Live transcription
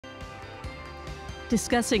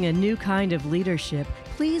Discussing a new kind of leadership,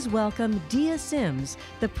 please welcome Dia Sims,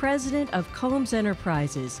 the president of Combs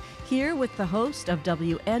Enterprises, here with the host of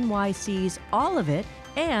WNYC's All of It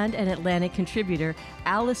and an Atlantic contributor,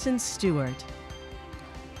 Alison Stewart.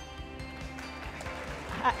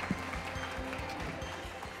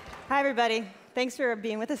 Hi, everybody. Thanks for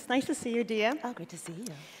being with us. Nice to see you, Dia. Oh, great to see you.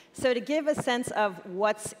 So to give a sense of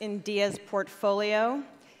what's in Dia's portfolio,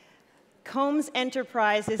 Combs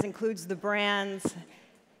Enterprises includes the brands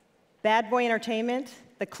Bad Boy Entertainment,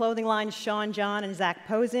 the clothing line Sean John and Zach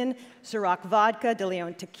Posen, Ciroc Vodka, De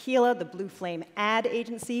Leon Tequila, the Blue Flame Ad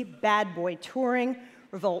Agency, Bad Boy Touring,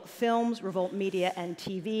 Revolt Films, Revolt Media and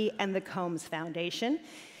TV, and the Combs Foundation.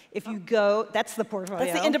 If you go, that's the portfolio.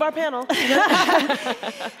 That's the end of our panel.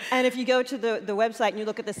 And if you go to the website and you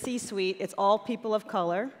look at the C-suite, it's all people of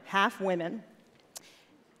color, half women.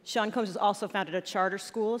 Sean Combs has also founded a charter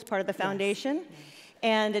school as part of the foundation. Yes.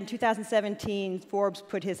 And in 2017, Forbes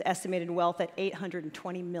put his estimated wealth at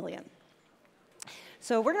 $820 million.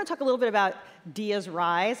 So we're going to talk a little bit about Dia's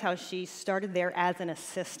rise, how she started there as an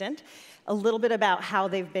assistant, a little bit about how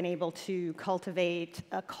they've been able to cultivate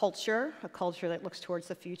a culture that looks towards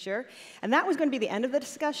the future. And that was going to be the end of the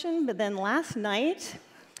discussion, but then last night,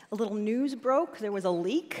 a little news broke. There was a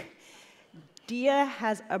leak. Dia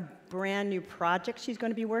has a brand new project she's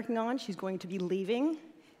going to be working on. She's going to be leaving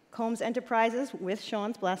Combs Enterprises with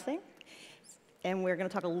Sean's blessing. And we're going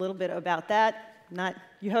to talk a little bit about that.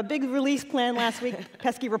 You have a big release plan last week.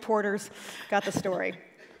 Pesky reporters got the story.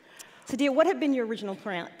 So Dia, what had been your original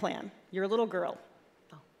plan? You're a little girl.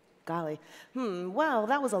 Oh, golly. Well,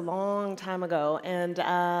 that was a long time ago. And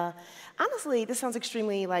honestly, this sounds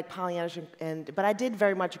extremely like Pollyannish, but I did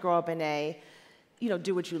very much grow up in a,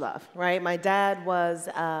 do what you love, right? My dad was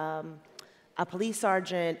a police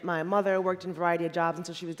sergeant. My mother worked in a variety of jobs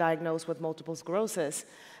until she was diagnosed with multiple sclerosis.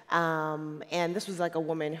 And this was like a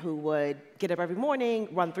woman who would get up every morning,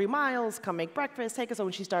 run 3 miles, come make breakfast, take us. So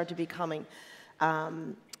when she started to becoming,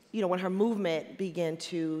 when her movement began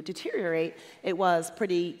to deteriorate, it was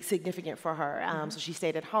pretty significant for her. So she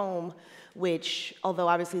stayed at home, which, although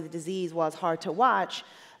obviously the disease was hard to watch,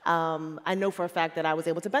 I know for a fact that I was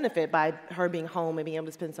able to benefit by her being home and being able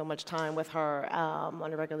to spend so much time with her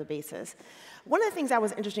on a regular basis. One of the things that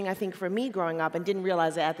was interesting, I think, for me growing up, and didn't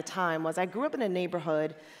realize it at the time, was I grew up in a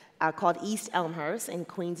neighborhood called East Elmhurst in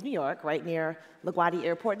Queens, New York, right near LaGuardia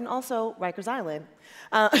Airport, and also Rikers Island.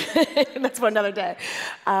 That's for another day.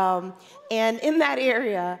 And in that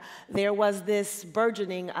area, there was this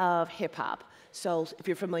burgeoning of hip-hop. So if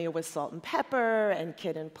you're familiar with Salt and Pepper and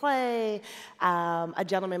Kid and Play, a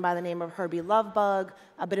gentleman by the name of Herbie Lovebug,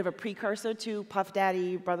 a bit of a precursor to Puff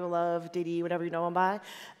Daddy, Brother Love, Diddy, whatever you know him by.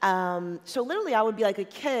 So literally I would be like a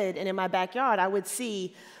kid, and in my backyard I would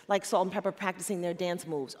see like Salt and Pepper practicing their dance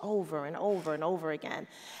moves over and over and over again.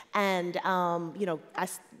 And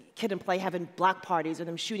Kid and Play having block parties or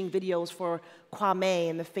them shooting videos for Kwame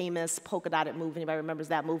and the famous polka dotted movement, if anybody remembers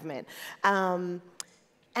that movement.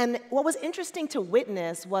 And what was interesting to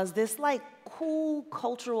witness was this like cool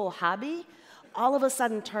cultural hobby all of a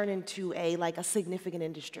sudden turned into a significant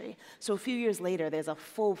industry. So a few years later, there's a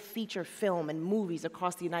full feature film and movies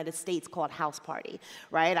across the United States called House Party,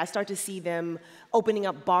 right? I start to see them opening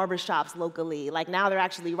up barbershops locally. Like now they're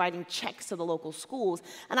actually writing checks to the local schools.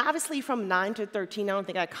 And obviously from 9 to 13, I don't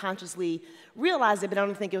think I consciously realized it, but I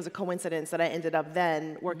don't think it was a coincidence that I ended up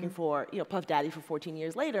then working for Puff Daddy for 14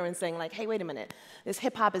 years later and saying like, hey, wait a minute, this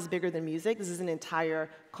hip hop is bigger than music. This is an entire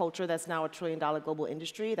culture that's now a $1 trillion global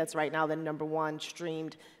industry. That's right now the #1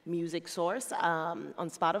 streamed music source on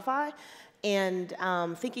Spotify. And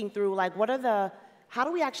thinking through like, how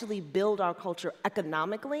do we actually build our culture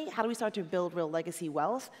economically? How do we start to build real legacy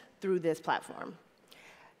wealth through this platform?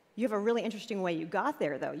 You have a really interesting way you got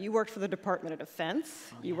there, though. You worked for the Department of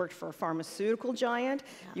Defense. You worked for a pharmaceutical giant.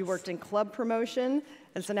 Yes. You worked in club promotion.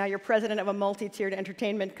 And so now you're president of a multi-tiered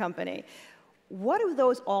entertainment company. What do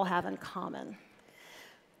those all have in common?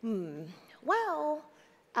 Well,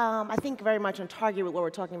 I think very much on target with what we're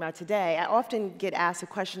talking about today. I often get asked a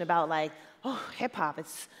question about like, oh, hip hop,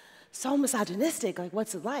 it's so misogynistic, like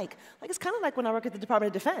what's it like? Like it's kind of like when I work at the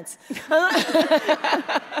Department of Defense.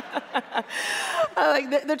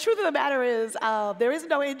 The truth of the matter is there is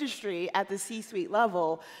no industry at the C-suite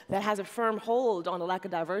level that has a firm hold on the lack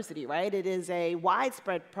of diversity, right? It is a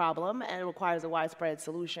widespread problem and it requires a widespread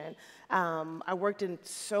solution. I worked in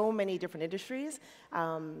so many different industries.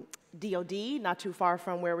 DOD, not too far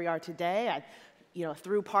from where we are today. I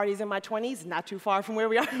threw parties in my 20s, not too far from where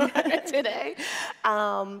we are today.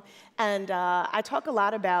 I talk a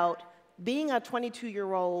lot about being a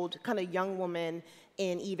 22-year-old kind of young woman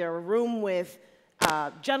in either a room with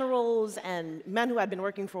generals and men who had been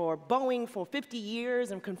working for Boeing for 50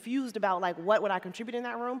 years and confused about like what would I contribute in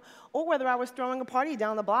that room, or whether I was throwing a party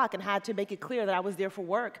down the block and had to make it clear that I was there for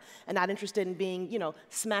work and not interested in being,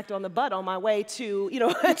 smacked on the butt on my way to,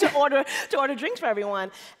 to order drinks for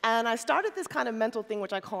everyone. And I started this kind of mental thing,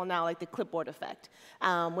 which I call now like the clipboard effect,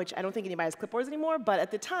 which I don't think anybody has clipboards anymore, but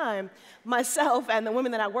at the time, myself and the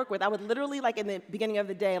women that I work with, I would literally, like in the beginning of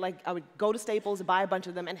the day, like I would go to Staples, buy a bunch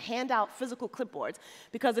of them, and hand out physical clipboards.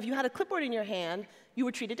 Because if you had a clipboard in your hand, you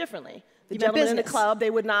were treated differently. The gentlemen in the club, they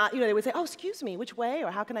would not, they would say, oh, excuse me, which way,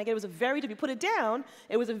 or how can I get it? If you put it down,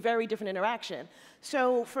 it was a very different interaction.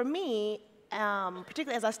 So for me,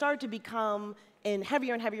 particularly as I started to become in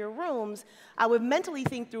heavier and heavier rooms, I would mentally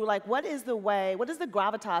think through, like, what is the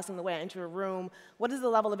gravitas in the way I enter a room? What is the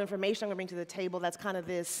level of information I'm going to bring to the table that's kind of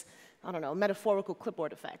this, I don't know, metaphorical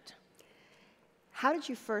clipboard effect? How did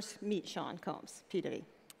you first meet Sean Combs, PW?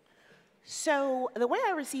 So the way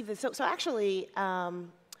I received this, so actually,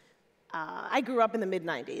 I grew up in the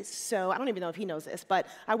mid-'90s, so I don't even know if he knows this, but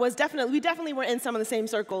we definitely were in some of the same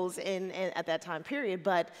circles at that time period.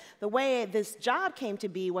 But the way this job came to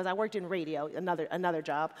be was I worked in radio, another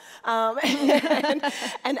job, and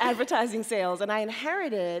advertising sales, and I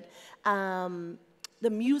inherited the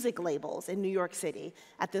music labels in New York City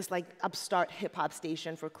at this like upstart hip-hop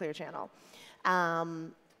station for Clear Channel.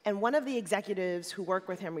 And one of the executives who worked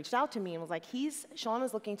with him reached out to me and was like, Sean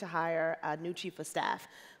is looking to hire a new chief of staff.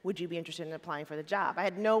 Would you be interested in applying for the job? I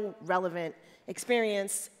had no relevant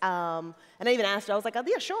experience. And I even asked her, I was like, oh,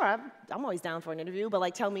 yeah, sure, I'm always down for an interview, but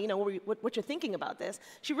like, tell me, what you're thinking about this.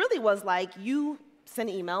 She really was like, you send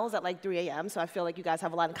emails at like 3 a.m., so I feel like you guys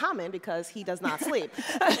have a lot in common because he does not sleep.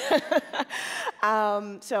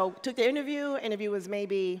 So took the interview. Interview was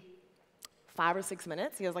maybe 5 or 6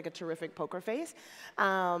 minutes. He has like a terrific poker face.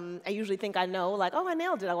 I usually think I know, like, oh, I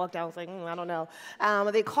nailed it. I walked down, I was like, I don't know.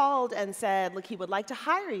 They called and said, look, he would like to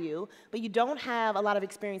hire you, but you don't have a lot of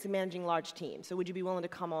experience in managing large teams, so would you be willing to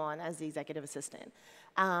come on as the executive assistant?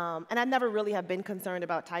 And I never really have been concerned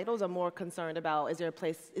about titles. I'm more concerned about, is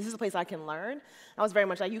this a place I can learn? I was very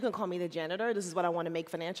much like, you can call me the janitor. This is what I want to make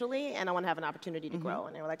financially, and I want to have an opportunity to grow.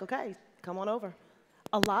 And they were like, okay, come on over.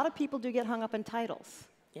 A lot of people do get hung up in titles.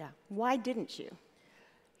 Yeah. Why didn't you?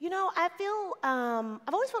 I feel,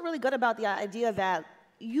 I've always felt really good about the idea that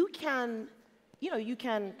you can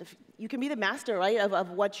be the master, right,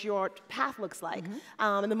 of what your path looks like.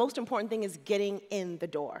 And the most important thing is getting in the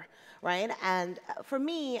door, right? And for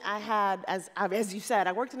me, I had, as you said,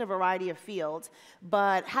 I worked in a variety of fields,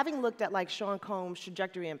 but having looked at like Sean Combs'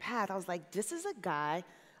 trajectory and path, I was like, this is a guy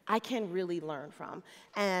I can really learn from.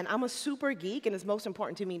 And I'm a super geek, and it's most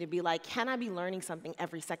important to me to be like, can I be learning something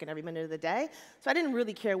every second, every minute of the day? So I didn't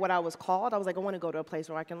really care what I was called. I was like, I want to go to a place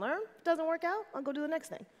where I can learn. If it doesn't work out, I'll go do the next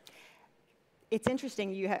thing. It's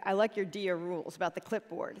interesting, I like your DIA rules about the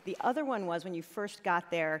clipboard. The other one was when you first got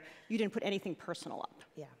there, you didn't put anything personal up.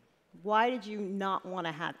 Yeah. Why did you not want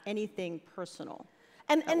to have anything personal?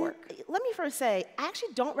 And let me first say, I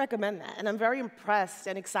actually don't recommend that. And I'm very impressed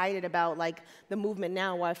and excited about like the movement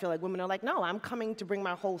now where I feel like women are like, no, I'm coming to bring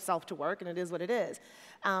my whole self to work, and it is what it is.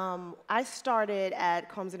 I started at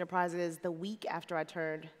Combs Enterprises the week after I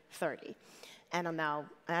turned 30. And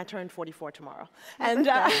I turned 44 tomorrow. And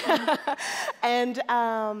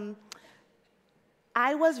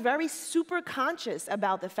I was very super conscious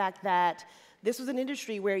about the fact that this was an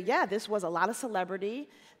industry where, yeah, this was a lot of celebrity.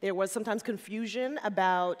 There was sometimes confusion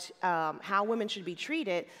about how women should be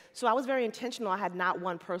treated. So I was very intentional. I had not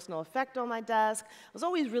one personal effect on my desk. I was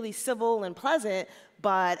always really civil and pleasant.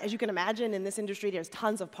 But as you can imagine, in this industry, there's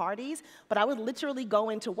tons of parties. But I would literally go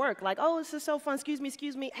into work like, oh, this is so fun. Excuse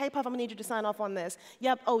me. Hey, Puff, I'm going to need you to sign off on this.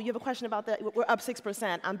 Yep. Oh, you have a question about that? We're up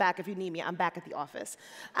 6%. I'm back if you need me. I'm back at the office.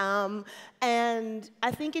 And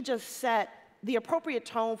I think it just set the appropriate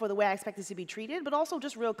tone for the way I expected to be treated, but also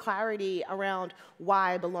just real clarity around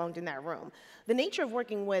why I belonged in that room. The nature of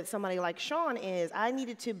working with somebody like Sean is I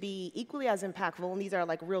needed to be equally as impactful, and these are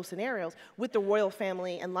like real scenarios, with the royal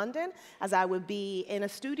family in London as I would be in a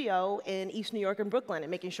studio in East New York and Brooklyn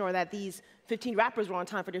and making sure that these 15 rappers were on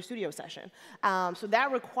time for their studio session. So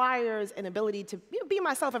that requires an ability to be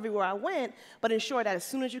myself everywhere I went, but ensure that as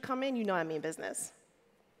soon as you come in, you know I mean business.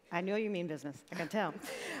 I know you mean business, I can tell.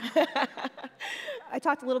 I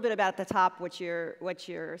talked a little bit about at the top what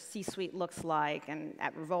your C-suite looks like, and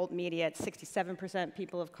at Revolt Media, it's 67%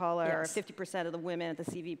 people of color, yes. 50% of the women at the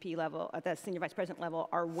CVP level, at the senior vice president level,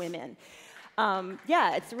 are women.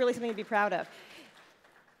 Yeah, it's really something to be proud of.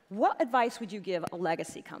 What advice would you give a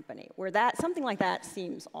legacy company where something like that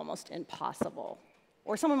seems almost impossible?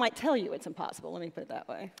 Or someone might tell you it's impossible, let me put it that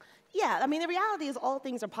way. Yeah, I mean, the reality is all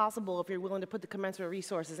things are possible if you're willing to put the commensurate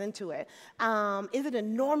resources into it. Is it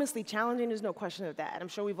enormously challenging? There's no question of that. I'm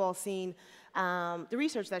sure we've all seen the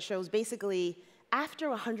research that shows basically after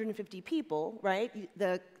 150 people, right,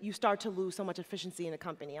 you start to lose so much efficiency in a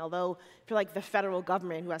company. Although if you're like the federal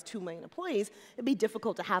government who has 2 million employees, it'd be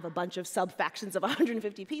difficult to have a bunch of sub-factions of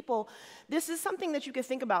 150 people. This is something that you can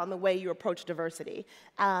think about in the way you approach diversity.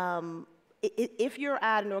 If you're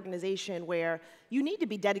at an organization where you need to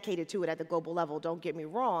be dedicated to it at the global level, don't get me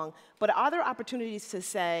wrong, but are there opportunities to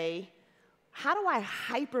say, how do I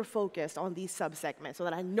hyper-focus on these subsegments so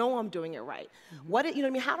that I know I'm doing it right? You know what I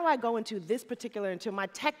mean? How do I go into this particular, into my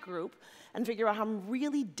tech group and figure out how I'm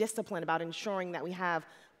really disciplined about ensuring that we have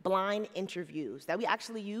blind interviews, that we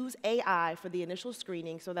actually use AI for the initial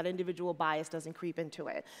screening so that individual bias doesn't creep into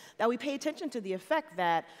it, that we pay attention to the effect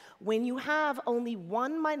that when you have only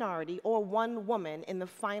one minority or one woman in the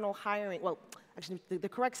final hiring, well, actually, the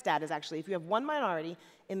correct stat is actually if you have one minority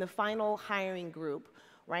in the final hiring group,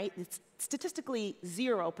 right, it's statistically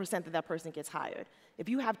 0% that person gets hired. If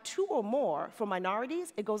you have 2 or more for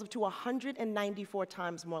minorities, it goes up to 194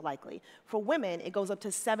 times more likely. For women, it goes up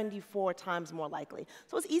to 74 times more likely.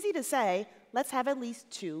 So it's easy to say, let's have at least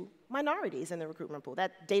 2 minorities in the recruitment pool.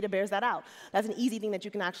 That data bears that out. That's an easy thing that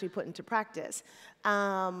you can actually put into practice.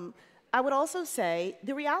 I would also say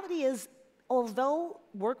the reality is, although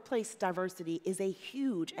workplace diversity is a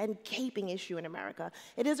huge and gaping issue in America,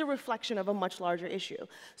 it is a reflection of a much larger issue.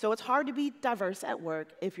 So it's hard to be diverse at work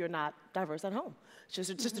if you're not diverse at home. It's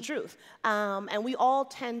just the truth. And we all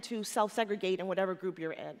tend to self-segregate in whatever group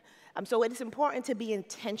you're in. So it is important to be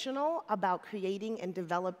intentional about creating and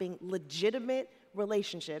developing legitimate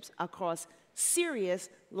relationships across serious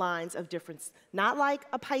lines of difference. Not like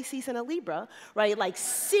a Pisces and a Libra, right? Like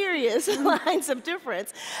serious lines of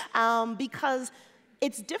difference, because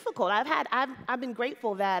it's difficult. I've been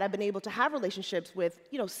grateful that I've been able to have relationships with,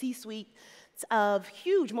 C-suite of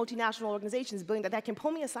huge multinational organizations that can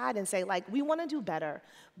pull me aside and say, like, we want to do better,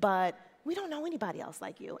 but we don't know anybody else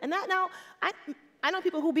like you. And that now, I know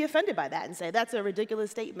people who'll be offended by that and say, that's a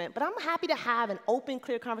ridiculous statement, but I'm happy to have an open,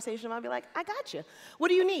 clear conversation. I'll be like, I got you. What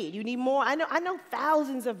do you need? You need more? I know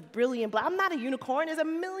thousands of brilliant, I'm not a unicorn. There's a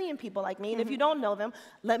million people like me, and if you don't know them,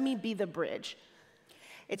 let me be the bridge.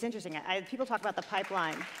 It's interesting. People talk about the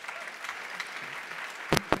pipeline.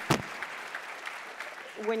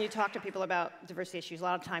 When you talk to people about diversity issues, a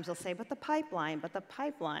lot of times they'll say, but the pipeline, but the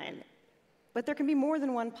pipeline. But there can be more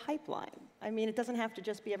than one pipeline. I mean, it doesn't have to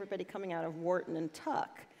just be everybody coming out of Wharton and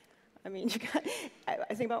Tuck. I mean,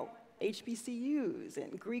 I think about HBCUs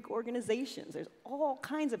and Greek organizations. There's all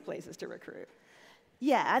kinds of places to recruit.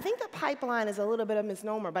 Yeah, I think the pipeline is a little bit of a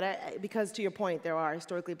misnomer, but because to your point, there are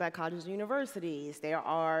historically black colleges and universities. There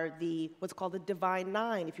are what's called the Divine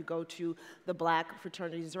Nine. If you go to the black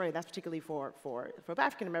fraternities, right, that's particularly for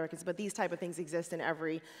African Americans, but these type of things exist in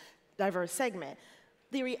every diverse segment.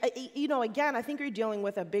 Again, I think you're dealing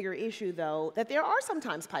with a bigger issue, though, that there are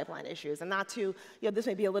sometimes pipeline issues, and not to, this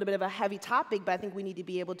may be a little bit of a heavy topic, but I think we need to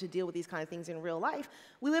be able to deal with these kind of things in real life.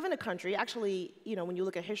 We live in a country, actually, when you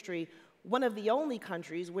look at history, one of the only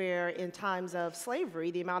countries where in times of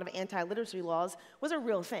slavery, the amount of anti-literacy laws was a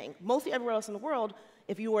real thing. Mostly everywhere else in the world,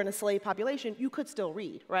 if you were in a slave population, you could still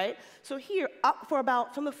read, right? So here, from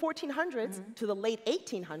the 1400s to the late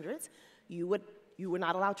 1800s, you were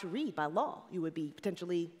not allowed to read by law. You would be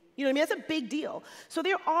potentially, that's a big deal. So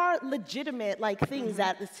there are legitimate things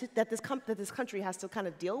that this country has to kind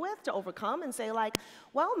of deal with to overcome and say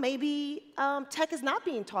well, maybe tech is not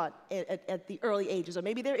being taught at the early ages, or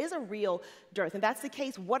maybe there is a real dearth. And that's the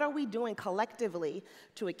case. What are we doing collectively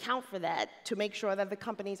to account for that, to make sure that the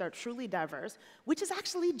companies are truly diverse, which is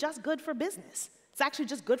actually just good for business? It's actually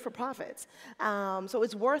just good for profits. So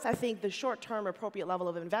it's worth, I think, the short-term appropriate level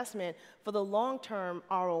of investment for the long-term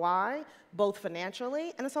ROI, both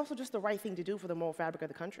financially, and it's also just the right thing to do for the moral fabric of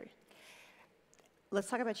the country. Let's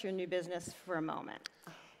talk about your new business for a moment,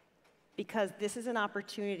 because this is an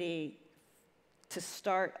opportunity to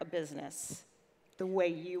start a business the way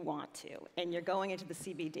you want to, and you're going into the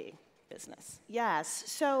CBD business. Yes.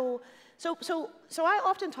 So I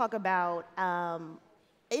often talk about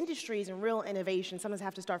industries and real innovation sometimes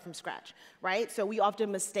have to start from scratch, right? So we often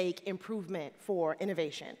mistake improvement for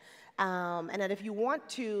innovation. And that if you want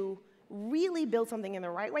to really build something in the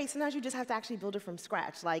right way, sometimes you just have to actually build it from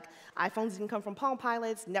scratch. Like, iPhones didn't come from Palm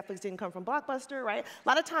Pilots, Netflix didn't come from Blockbuster, right? A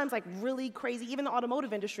lot of times, like, really crazy, even the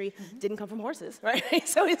automotive industry didn't come from horses, right?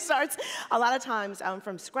 So it starts a lot of times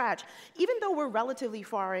from scratch. Even though we're relatively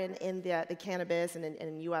far in the cannabis and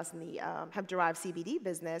in the US and the hemp-derived CBD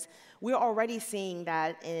business, we're already seeing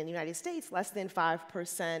that in the United States, less than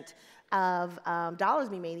 5% of dollars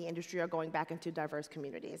being made in the industry are going back into diverse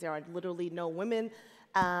communities. There are literally no women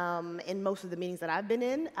in most of the meetings that I've been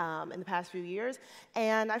in the past few years.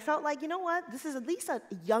 And I felt like, you know what, this is at least a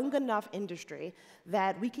young enough industry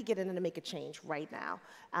that we could get in and make a change right now.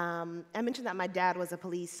 I mentioned that my dad was a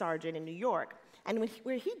police sergeant in New York. And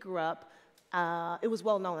where he grew up, it was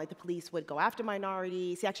well known, like the police would go after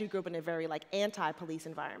minorities. He actually grew up in a very like anti-police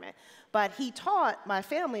environment. But he taught my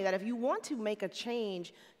family that if you want to make a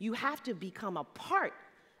change, you have to become a part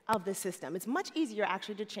of the system. It's much easier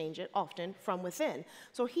actually to change it often from within.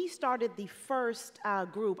 So he started the first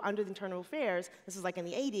group under the Internal Affairs, this is like in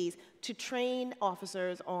the 80s, to train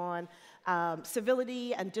officers on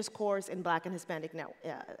civility and discourse in Black and Hispanic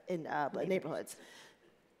neighborhoods.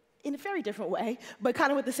 In a very different way, but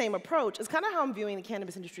kind of with the same approach. It's kind of how I'm viewing the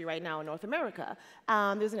cannabis industry right now in North America.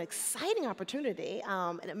 There's an exciting opportunity,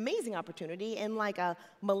 an amazing opportunity in like a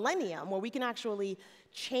millennium where we can actually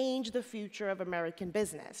change the future of American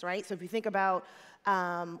business, right? So if you think about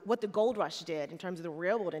what the gold rush did in terms of the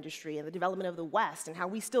railroad industry and the development of the West and how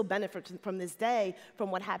we still benefit from this day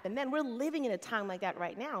from what happened then, we're living in a time like that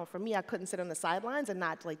right now. For me, I couldn't sit on the sidelines and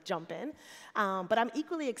not like jump in. But I'm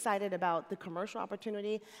equally excited about the commercial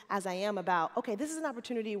opportunity as I am about, okay, this is an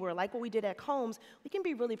opportunity where, like what we did at Combs, we can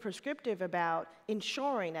be really prescriptive about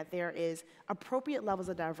ensuring that there is appropriate levels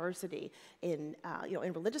of diversity in,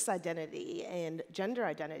 in religious identity and gender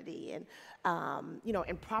identity and,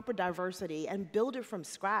 in proper diversity and build it from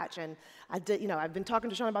scratch. And I've been talking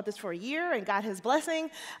to Sean about this for a year and got his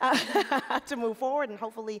blessing to move forward, and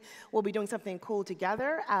hopefully we'll be doing something cool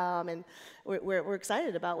together. And we're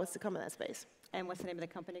excited about what's to come in that space. And what's the name of the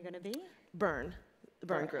company going to be? Burn. The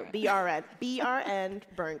Burn Group. BRN. BRN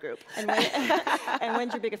Burn Group. And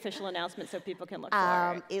when's your big official announcement so people can look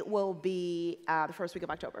for it? It will be the first week of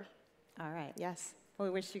October. All right. Yes. Well,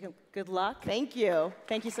 we wish you good luck. Thank you.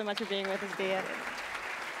 Thank you so much for being with us, Dia.